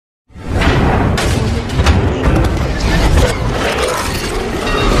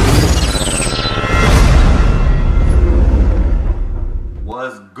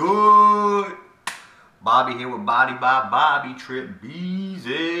Body by Bobby, Trip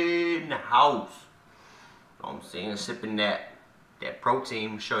Beezy in the house. You know what I'm saying? Sipping that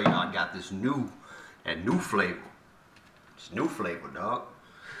protein. Show you I got this new flavor. It's new flavor, dog.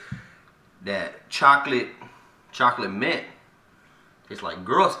 That chocolate mint. It's like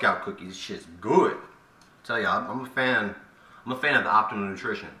Girl Scout cookies. This shit's good. I tell y'all, I'm a fan of the optimal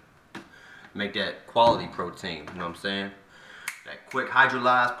nutrition. Make that quality protein, you know what I'm saying? That quick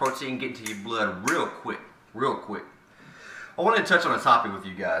hydrolyzed protein get into your blood real quick. I wanted to touch on a topic with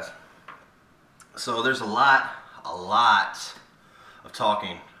you guys. So there's a lot of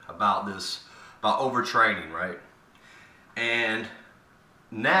talking about overtraining, right? And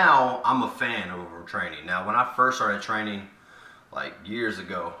now I'm a fan of overtraining. Now when I first started training like years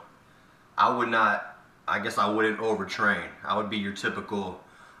ago, I guess I wouldn't overtrain. I would be your typical,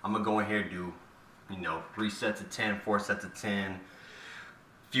 I'm gonna go in here and do, 3 sets of 10, 4 sets of 10,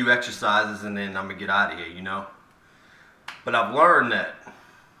 few exercises, and then I'm gonna get out of here, But I've learned that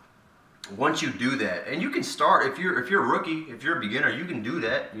once you do that, and you can start if you're a rookie, if you're a beginner, you can do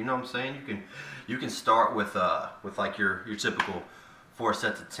that. You know what I'm saying? You can start with like your typical 4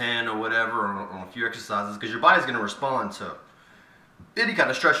 sets of 10 or whatever on a few exercises, because your body's gonna respond to any kind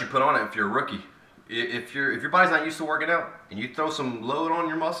of stress you put on it. If you're a rookie, if your body's not used to working out and you throw some load on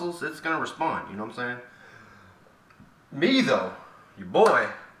your muscles, it's gonna respond. You know what I'm saying? Me though, your boy,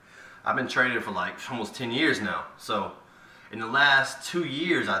 I've been training for like almost 10 years now. So in the last 2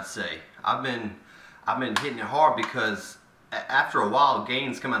 years, I'd say I've been hitting it hard, because after a while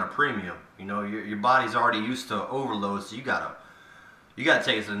gains come at a premium. Your body's already used to overload, so you gotta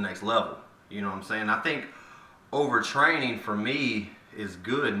take it to the next level. You know what I'm saying? I think overtraining for me is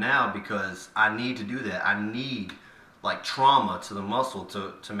good now because I need to do that. I need like trauma to the muscle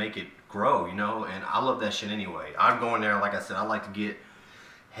to make it grow, and I love that shit anyway. I'm going there, like I said, I like to get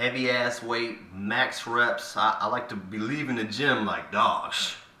heavy ass weight, max reps. I like to be leaving the gym like,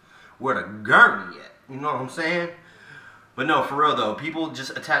 dogs, where the gurney at? You know what I'm saying? But no, for real though, people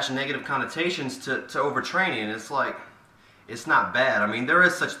just attach negative connotations to overtraining, and it's like, it's not bad. I mean, there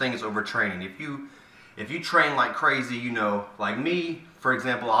is such thing as overtraining. If you train like crazy, like me, for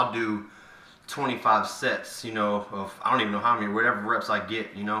example, I'll do 25 sets, of I don't even know how many, whatever reps I get,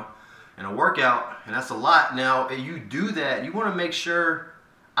 in a workout, and that's a lot. Now, if you do that, you want to make sure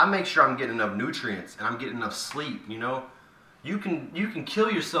I'm getting enough nutrients and I'm getting enough sleep. You can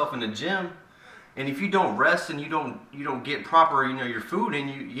kill yourself in the gym, and if you don't rest and you don't get proper, your food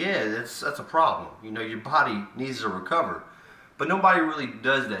in, that's a problem. Your body needs to recover. But nobody really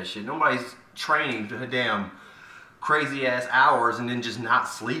does that shit. Nobody's training to damn crazy ass hours and then just not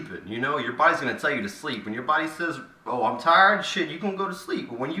sleeping. Your body's gonna tell you to sleep. When your body says, "Oh, I'm tired," shit, you gonna go to sleep.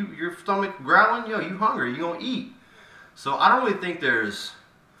 But when your stomach growling, you hungry, you gonna eat. So I don't really think there's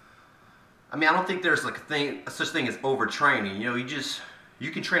like such thing as overtraining.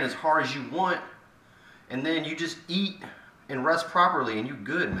 You can train as hard as you want, and then you just eat and rest properly, and you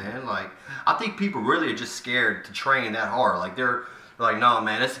good, man. Like, I think people really are just scared to train that hard. Like, they're like, no,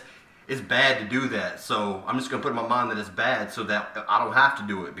 man, it's bad to do that. So I'm just gonna put in my mind that it's bad, so that I don't have to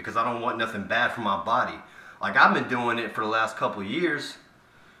do it, because I don't want nothing bad for my body. Like, I've been doing it for the last couple of years,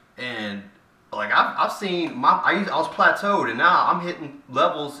 and like I've seen I was plateaued, and now I'm hitting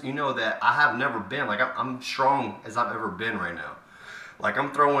levels, that I have never been. Like, I'm strong as I've ever been right now. Like,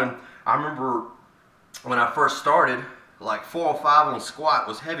 I remember when I first started, like 405 on squat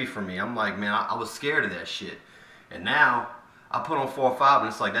was heavy for me. I'm like, man, I was scared of that shit. And now I put on 405, and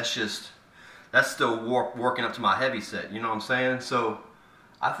it's like, that's still working up to my heavy set. You know what I'm saying? So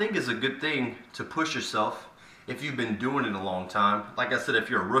I think it's a good thing to push yourself if you've been doing it a long time. Like I said, if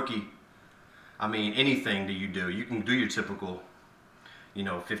you're a rookie, I mean, anything that you do, you can do your typical,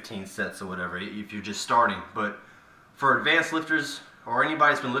 15 sets or whatever if you're just starting. But for advanced lifters or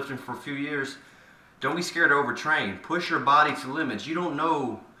anybody that's been lifting for a few years, don't be scared to overtrain. Push your body to limits. You don't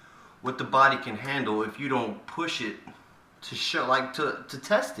know what the body can handle if you don't push it to show, like to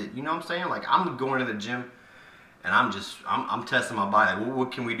test it. You know what I'm saying? Like, I'm going to the gym and I'm testing my body.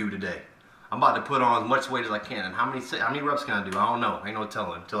 What can we do today? I'm about to put on as much weight as I can, and how many reps can I do? I don't know. Ain't no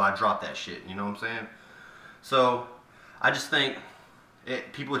telling until I drop that shit. You know what I'm saying? So I just think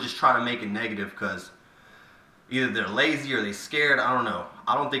people just try to make it negative because either they're lazy or they're scared. I don't know.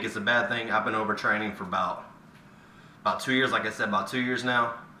 I don't think it's a bad thing. I've been overtraining for about 2 years, like I said, about 2 years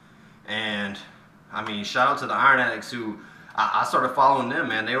now. And I mean, shout out to the Iron Addicts who I started following them,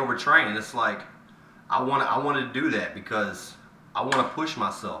 man. They overtrain, and it's like I wanted to do that because I want to push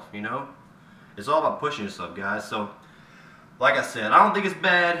myself. It's all about pushing yourself, guys. So like I said, I don't think it's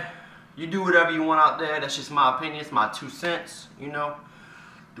bad. You do whatever you want out there. That's just my opinion. It's my 2 cents.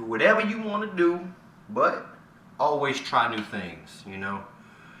 Do whatever you want to do, but always try new things, you know.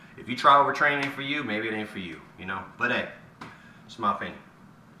 If you try overtraining ain't for you, maybe it ain't for you, you know. But hey, it's my opinion.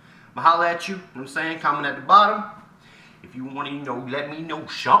 I'ma holler at you, you know what I'm saying? Comment at the bottom. If you want to, you know, let me know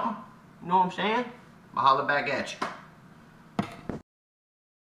something, you know what I'm saying? I'ma holler back at you.